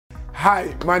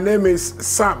Hi, my name is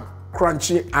Sam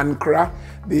Korankye Ankrah,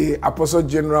 the Apostle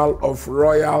General of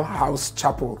Royal House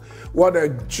Chapel. What a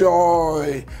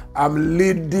joy! I'm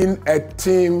leading a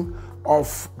team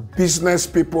of business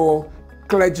people,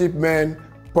 clergymen,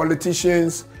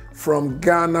 politicians from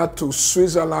Ghana to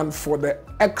Switzerland for the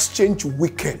exchange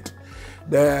weekend.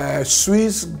 The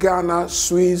Swiss-Ghana,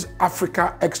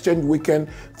 Swiss-Africa exchange weekend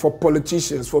for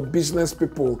politicians, for business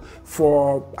people,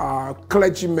 for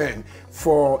clergymen,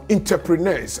 for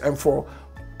entrepreneurs, and for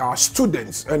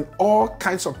students, and all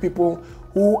kinds of people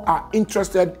who are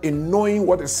interested in knowing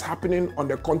what is happening on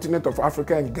the continent of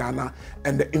Africa and Ghana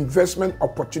and the investment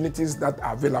opportunities that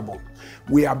are available.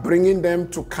 We are bringing them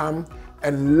to come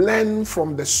and learn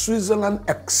from the Switzerland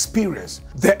experience.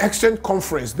 The exchange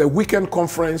conference, the weekend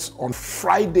conference on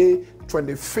Friday,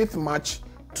 25th March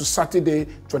to Saturday,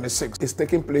 26th, is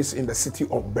taking place in the city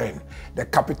of Bern, the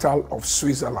capital of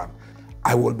Switzerland.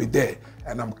 I will be there,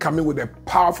 and I'm coming with a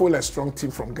powerful and strong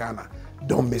team from Ghana.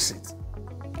 Don't miss it.